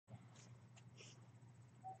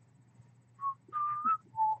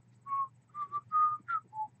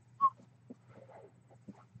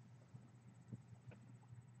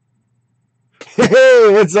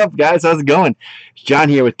Hey, what's up, guys? How's it going? It's John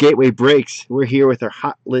here with Gateway Breaks. We're here with our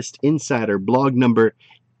Hot List Insider, blog number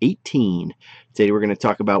 18. Today we're going to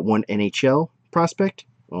talk about one NHL prospect,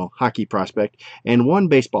 well, hockey prospect, and one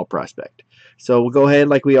baseball prospect. So we'll go ahead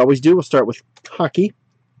like we always do. We'll start with hockey.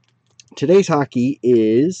 Today's hockey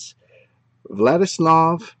is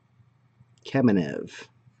Vladislav Kamenev.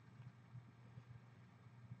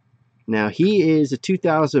 Now, he is a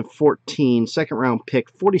 2014 second-round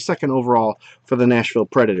pick, 42nd overall for the Nashville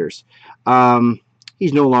Predators.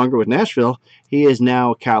 He's no longer with Nashville. He is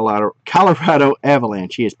now Colorado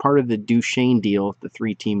Avalanche. He is part of the Duchesne deal, the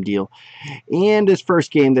three-team deal. And his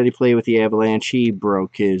first game that he played with the Avalanche, he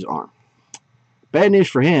broke his arm. Bad news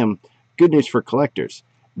for him, good news for collectors.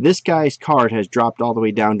 This guy's card has dropped all the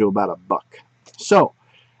way down to about $1. So,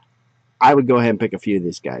 I would go ahead and pick a few of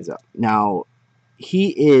these guys up. Now, he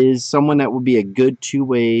is someone that will be a good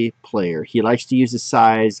two-way player. He likes to use his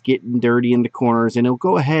size, getting dirty in the corners, and he'll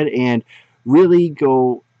go ahead and really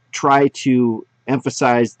try to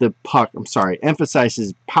emphasize the puck. Emphasize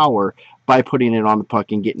his power by putting it on the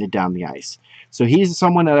puck and getting it down the ice. So he's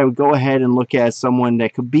someone that I would go ahead and look at as someone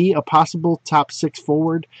that could be a possible top 6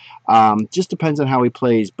 forward. Just depends on how he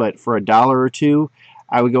plays, but for $1 or $2,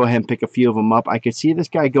 I would go ahead and pick a few of them up. I could see this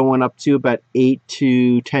guy going up to about $8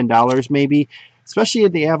 to $10 maybe. Especially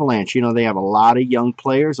at the Avalanche, you know, they have a lot of young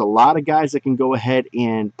players, a lot of guys that can go ahead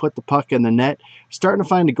and put the puck in the net. Starting to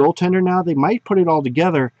find a goaltender now. They might put it all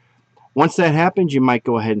together. Once that happens, you might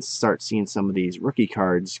go ahead and start seeing some of these rookie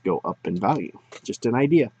cards go up in value. Just an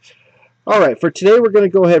idea. All right, for today, we're going to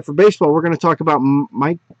go ahead for baseball. We're going to talk about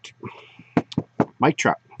Mike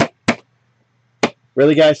Trout.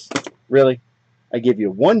 Really, guys? Really? I give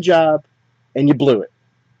you one job, and you blew it.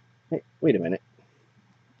 Hey, wait a minute.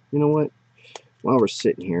 You know what? While we're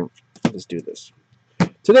sitting here, let's do this.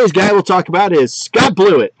 Today's guy we'll talk about is Scott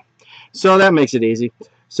Blewett. So that makes it easy.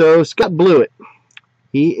 So Scott Blewett,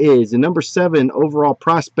 he is the number 7 overall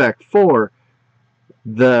prospect for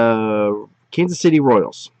the Kansas City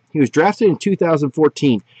Royals. He was drafted in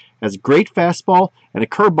 2014. Has a great fastball and a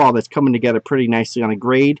curveball that's coming together pretty nicely on a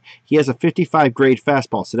grade. He has a 55 grade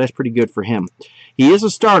fastball, so that's pretty good for him. He is a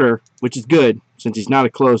starter, which is good since he's not a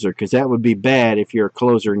closer, because that would be bad if you're a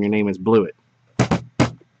closer and your name is Blewett.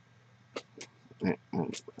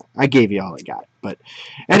 I gave you all I got. But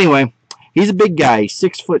anyway, he's a big guy. He's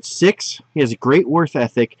 6'6". He has a great work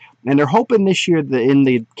ethic. And they're hoping this year that in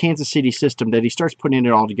the Kansas City system that he starts putting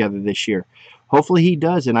it all together this year. Hopefully he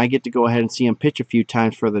does, and I get to go ahead and see him pitch a few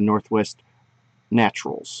times for the Northwest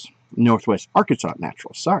Arkansas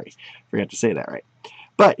Naturals. Sorry, forgot to say that right.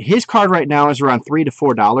 But his card right now is around $3 to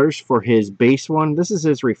 $4 for his base one. This is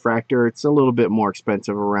his refractor. It's a little bit more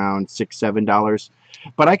expensive, around $6 to $7.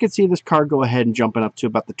 But I could see this card go ahead and jumping up to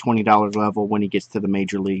about the $20 level when he gets to the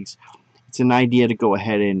major leagues. It's an idea to go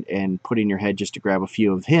ahead and put in your head just to grab a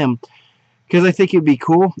few of him, because I think it would be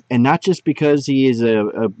cool, and not just because he is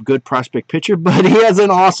a good prospect pitcher, but he has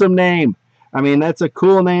an awesome name. I mean, that's a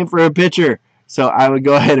cool name for a pitcher. So I would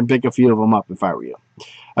go ahead and pick a few of them up if I were you.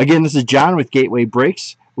 Again, this is John with Gateway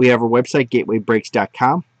Breaks. We have our website,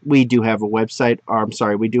 gatewaybreaks.com. We do have a website,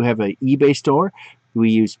 we do have an eBay store. We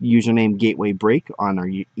use username Gateway Break on our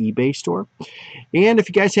eBay store. And if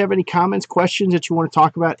you guys have any comments, questions that you want to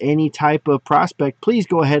talk about, any type of prospect, please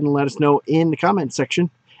go ahead and let us know in the comment section.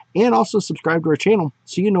 And also subscribe to our channel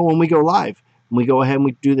so you know when we go live. We go ahead and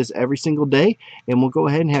we do this every single day. And we'll go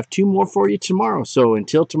ahead and have 2 more for you tomorrow. So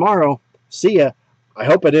until tomorrow, see ya. I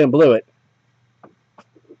hope I didn't blow it.